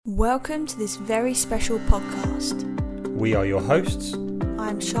Welcome to this very special podcast. We are your hosts.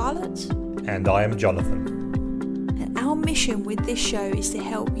 I'm Charlotte. And I am Jonathan. And our mission with this show is to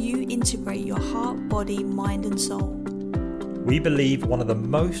help you integrate your heart, body, mind and soul. We believe one of the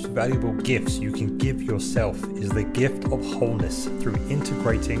most valuable gifts you can give yourself is the gift of wholeness through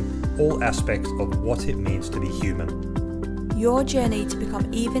integrating all aspects of what it means to be human. Your journey to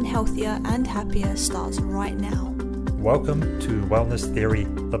become even healthier and happier starts right now. Welcome to Wellness Theory,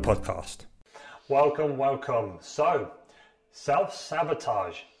 the podcast. Welcome. So,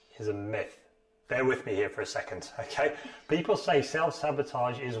 self-sabotage is a myth. Bear with me here for a second, okay? People say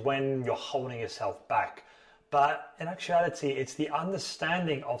self-sabotage is when you're holding yourself back. But in actuality, it's the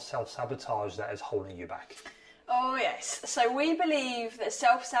understanding of self-sabotage that is holding you back. Oh yes, so we believe that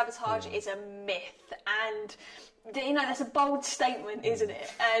self-sabotage is a myth, and that's a bold statement, isn't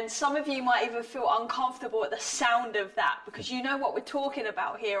it? And some of you might even feel uncomfortable at the sound of that, because you know what we're talking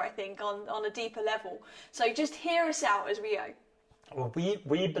about here, I think, on a deeper level. So just hear us out as we go. Well,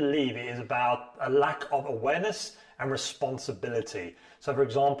 we believe it is about a lack of awareness and responsibility. So for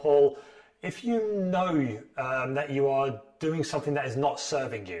example, if you know that you are doing something that is not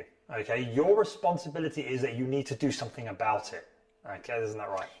serving you, okay, your responsibility is that you need to do something about it. Okay, isn't that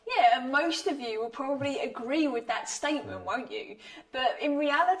right? Yeah, and most of you will probably agree with that statement, won't you? But in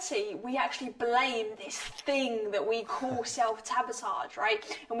reality, we actually blame this thing that we call self-sabotage, right?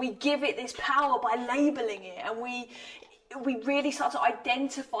 And we give it this power by labeling it, and we really start to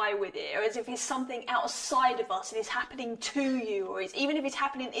identify with it, or as if it's something outside of us and it's happening to you, or even if it's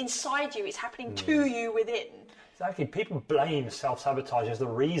happening inside you, it's happening to you within. Exactly. People blame self-sabotage as the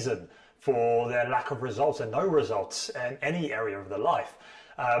reason for their lack of results and no results in any area of their life.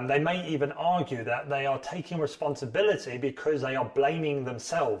 They may even argue that they are taking responsibility because they are blaming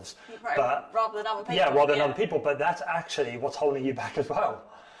themselves. Right, but, rather than other people. Yeah, rather than other people, but that's actually what's holding you back as well.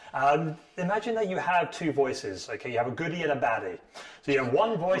 Imagine that you have two voices, okay? You have a goodie and a baddie. So you have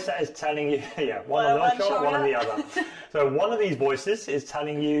one voice that is telling you, one on one shoulder, one on the other. So one of these voices is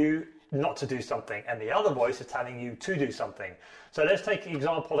telling you not to do something, and the other voice is telling you to do something. So let's take an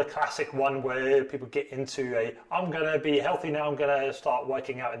example, the classic one where people get into I'm going to be healthy now, I'm going to start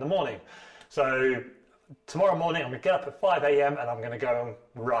working out in the morning. So tomorrow morning, I'm going to get up at 5 a.m. and I'm going to go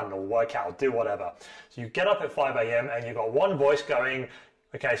and run or work out, do whatever. So you get up at 5 a.m. and you've got one voice going,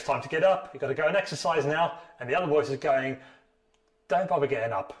 okay, it's time to get up, you've got to go and exercise now. And the other voice is going, don't bother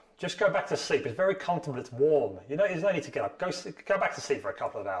getting up. Just go back to sleep. It's very comfortable, it's warm. There's no need to get up. Go back to sleep for a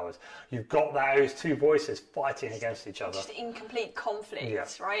couple of hours. You've got those two voices fighting against each other. Just in complete conflict, yeah.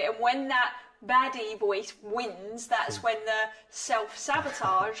 Right? And when that baddie voice wins, that's when the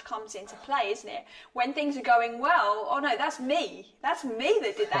self-sabotage comes into play, isn't it? When things are going well, oh no, that's me. That's me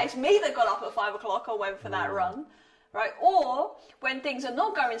that did that. It's me that got up at 5 o'clock or went for that run. Right? Or when things are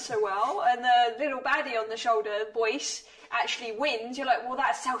not going so well and the little baddie on the shoulder voice actually wins, you're like, well,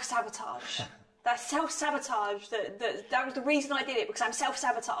 that's self-sabotage. That's self-sabotage. That was the reason I did it, because I'm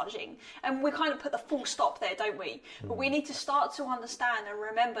self-sabotaging. And we kind of put the full stop there, don't we? But we need to start to understand and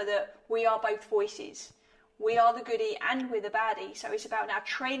remember that we are both voices. We are the goodie and we're the baddie. So it's about now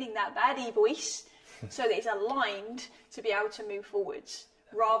training that baddie voice so that it's aligned to be able to move forwards,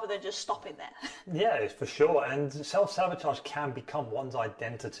 rather than just stopping there. Yeah, for sure. And self-sabotage can become one's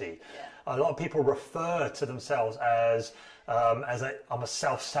identity. Yeah. A lot of people refer to themselves as I'm a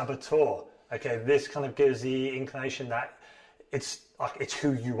self-saboteur. Okay, this kind of gives the inclination that it's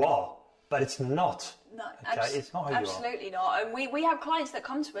who you are, but it's not. No, okay? It's not who you are. Absolutely not. And we have clients that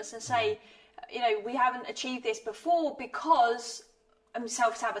come to us and say, we haven't achieved this before because I'm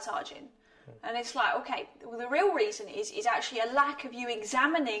self-sabotaging. And it's like, okay, well, the real reason is actually a lack of you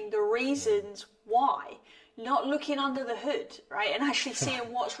examining the reasons why, not looking under the hood, right, and actually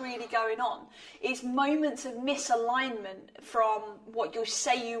seeing what's really going on. It's moments of misalignment from what you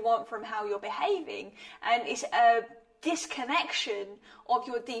say you want from how you're behaving, and it's a disconnection of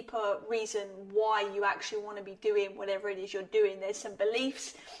your deeper reason why you actually want to be doing whatever it is you're doing. There's some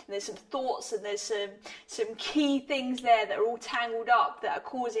beliefs, and there's some thoughts, and there's some key things there that are all tangled up that are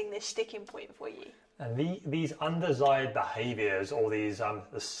causing this sticking point for you. And these undesired behaviors, or these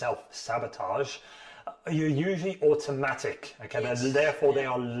the self-sabotage, are usually automatic. Okay, yes. Therefore they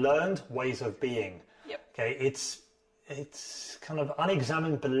are learned ways of being. Yep. Okay, it's kind of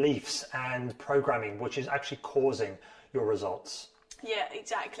unexamined beliefs and programming which is actually causing your results. Yeah,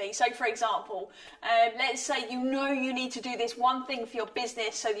 exactly. So for example, let's say you need to do this one thing for your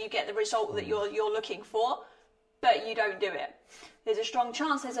business so that you get the result that you're looking for, but you don't do it. There's a strong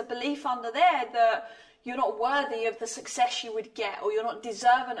chance there's a belief under there that you're not worthy of the success you would get, or you're not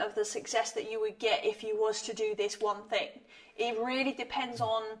deserving of the success that you would get if you was to do this one thing. It really depends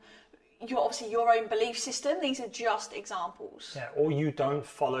on obviously your own belief system. These are just examples. Yeah, or you don't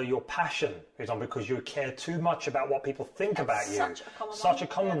follow your passion, for example, because you care too much about what people think about you. Such a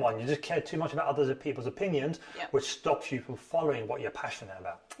common one. You just care too much about other people's opinions, which stops you from following what you're passionate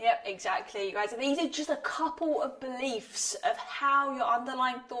about. Yep, exactly, you guys. And these are just a couple of beliefs of how your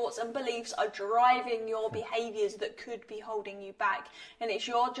underlying thoughts and beliefs are driving your behaviours that could be holding you back. And it's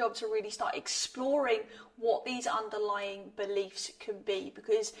your job to really start exploring what these underlying beliefs can be,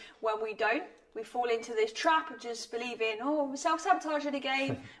 because when we don't, we fall into this trap of just believing, oh, we're self-sabotaging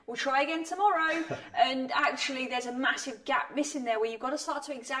again, we'll try again tomorrow. And actually there's a massive gap missing there where you've got to start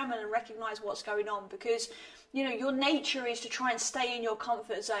to examine and recognise what's going on, because your nature is to try and stay in your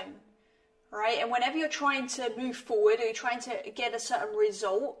comfort zone, right? And whenever you're trying to move forward or you're trying to get a certain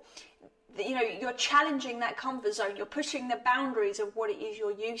result, you're challenging that comfort zone, you're pushing the boundaries of what it is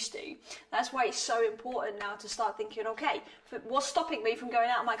you're used to. That's why it's so important now to start thinking, okay, what's stopping me from going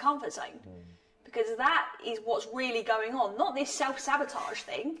out of my comfort zone? Because that is what's really going on, not this self-sabotage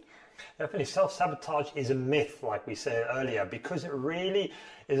thing. Definitely, self-sabotage is a myth, like we said earlier, because it really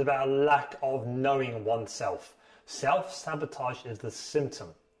is about a lack of knowing oneself. Self-sabotage is the symptom.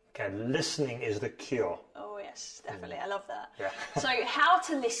 Okay, listening is the cure. Oh yes, definitely. I love that. Yeah. So how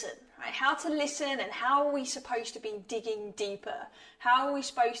to listen, right? How to listen, and how are we supposed to be digging deeper? How are we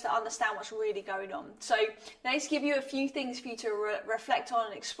supposed to understand what's really going on? So let's give you a few things for you to reflect on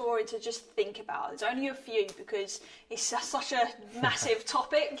and explore and to just think about. There's only a few because it's such a massive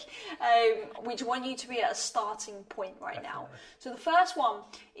topic. We want you to be at a starting point right now. So the first one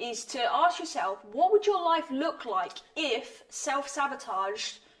is to ask yourself, what would your life look like if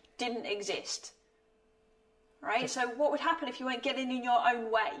self-sabotage didn't exist? Right? So what would happen if you weren't getting in your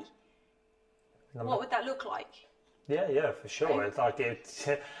own way? What would that look like? Yeah, for sure. Right? It's like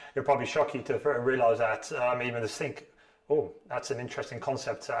it'll probably shock you to realise that, even to think, oh, that's an interesting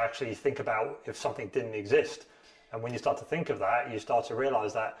concept to actually think about if something didn't exist. And when you start to think of that, you start to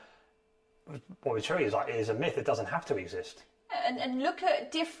realise that what we show you is a myth. It doesn't have to exist. And look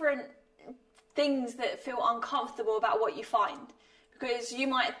at different things that feel uncomfortable about what you find. Because you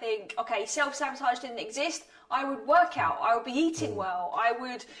might think, okay, self-sabotage didn't exist, I would work out, I would be eating well, I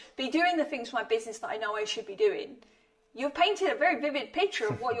would be doing the things for my business that I know I should be doing. You've painted a very vivid picture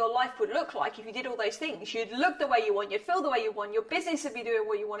of what your life would look like if you did all those things. You'd look the way you want, you'd feel the way you want, your business would be doing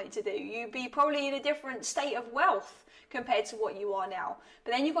what you want it to do. You'd be probably in a different state of wealth compared to what you are now.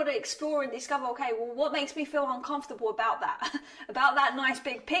 But then you've got to explore and discover, okay, well, what makes me feel uncomfortable about that? About that nice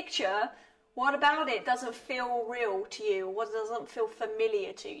big picture? What about it doesn't feel real to you? What doesn't feel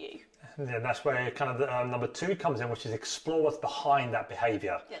familiar to you? Yeah, that's where kind of number two comes in, which is explore what's behind that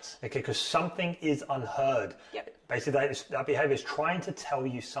behaviour. Yes. Okay, because something is unheard. Yep. Basically, that behaviour is trying to tell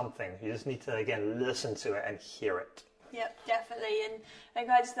you something. You just need to, again, listen to it and hear it. Yep, definitely. And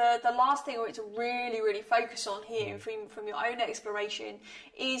guys, the last thing I want to really, really focus on here from your own exploration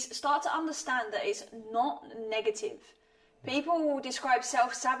is start to understand that it's not negative. People will describe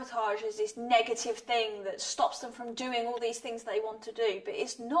self-sabotage as this negative thing that stops them from doing all these things they want to do, but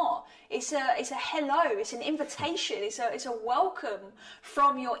it's not. It's a hello, it's an invitation, it's a welcome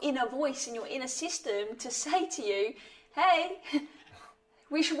from your inner voice and your inner system to say to you, hey,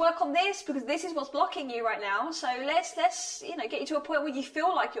 we should work on this because this is what's blocking you right now. So let's get you to a point where you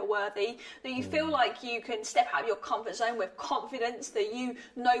feel like you're worthy, that you feel like you can step out of your comfort zone with confidence, that you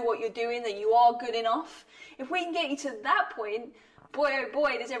know what you're doing, that you are good enough. If we can get you to that point, boy oh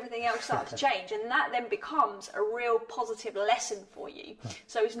boy, does everything else start to change, and that then becomes a real positive lesson for you.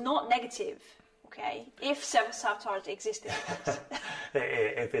 So it's not negative. Okay, if self-sabotage existed.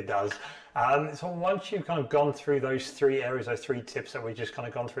 If it does. So once you've kind of gone through those three areas, those three tips that we've just kind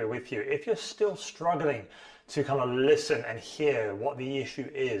of gone through with you, if you're still struggling to kind of listen and hear what the issue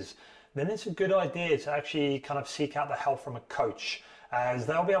is, then it's a good idea to actually kind of seek out the help from a coach, as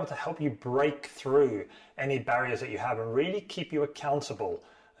they'll be able to help you break through any barriers that you have and really keep you accountable.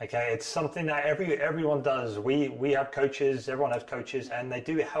 Okay, it's something that everyone does. We have coaches, everyone has coaches, and they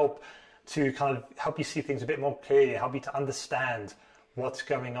do help to kind of help you see things a bit more clearly, help you to understand what's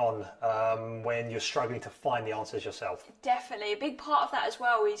going on when you're struggling to find the answers yourself. Definitely. A big part of that as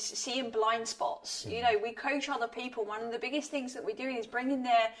well is seeing blind spots. You know, we coach other people. One of the biggest things that we're doing is bringing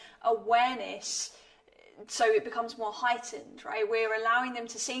their awareness so it becomes more heightened, right? We're allowing them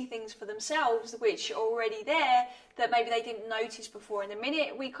to see things for themselves which are already there that maybe they didn't notice before. And the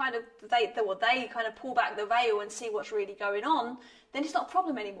minute we they kind of pull back the veil and see what's really going on, then it's not a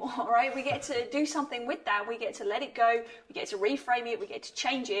problem anymore, right? We get to do something with that. We get to let it go. We get to reframe it. We get to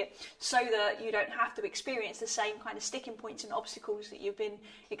change it so that you don't have to experience the same kind of sticking points and obstacles that you've been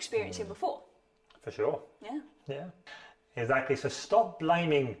experiencing before. For sure. Yeah. Exactly. So stop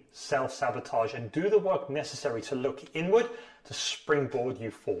blaming self-sabotage and do the work necessary to look inward to springboard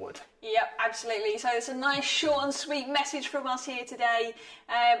you forward. Yep, absolutely. So it's a nice short and sweet message from us here today.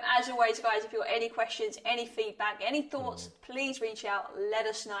 As always, guys, if you've got any questions, any feedback, any thoughts, please reach out. Let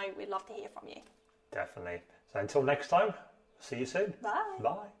us know. We'd love to hear from you. Definitely. So until next time, see you soon. Bye.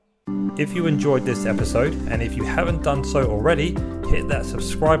 Bye. If you enjoyed this episode, and if you haven't done so already, hit that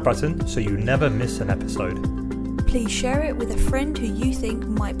subscribe button so you never miss an episode. Please share it with a friend who you think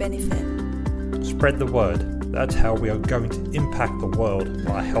might benefit. Spread the word. That's how we are going to impact the world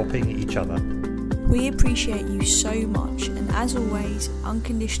by helping each other. We appreciate you so much, and as always,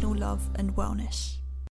 unconditional love and wellness.